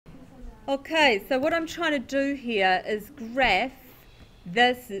Okay, so what I'm trying to do here is graph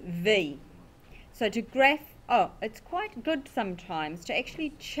this V. So to graph, it's quite good sometimes to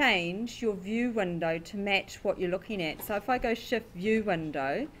actually change your view window to match what you're looking at. So if I go shift view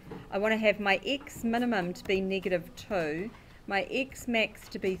window, I want to have my X minimum to be -2, my X max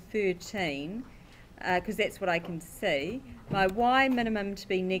to be 13, because that's what I can see, my Y minimum to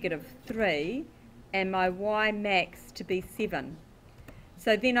be -3, and my Y max to be 7.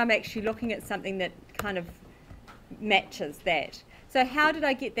 So then I'm actually looking at something that kind of matches that. So how did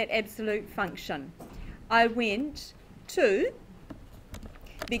I get that absolute function? I went to,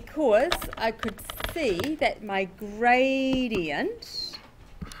 because I could see that my gradient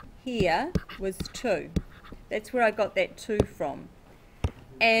here was 2. That's where I got that 2 from.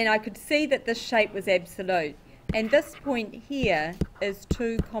 And I could see that this shape was absolute. And this point here is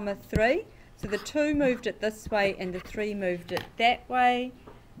 2, 3. So the 2 moved it this way and the 3 moved it that way.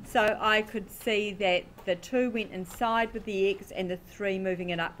 So I could see that the 2 went inside with the X and the 3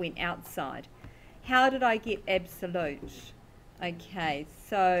 moving it up went outside. How did I get absolute? Okay,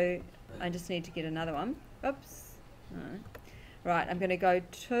 so I just need to get another one. Oops. No. Right, I'm going to go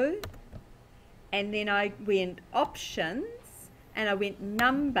to, and then I went options, and I went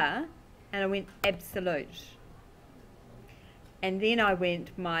number, and I went absolute. And then I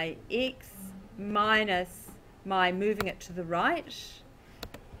went my X minus my moving it to the right,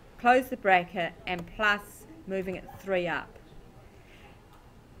 close the bracket, and plus moving it 3 up,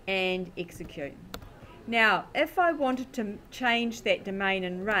 and execute. Now, if I wanted to change that domain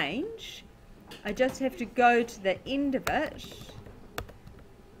and range, I just have to go to the end of it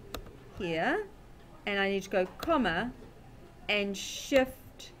here, and I need to go comma and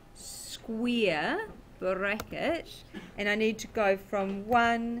shift square bracket, and I need to go from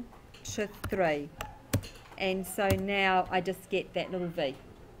 1 to 3. And so now I just get that little V.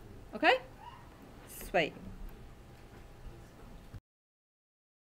 Okay? Sweet.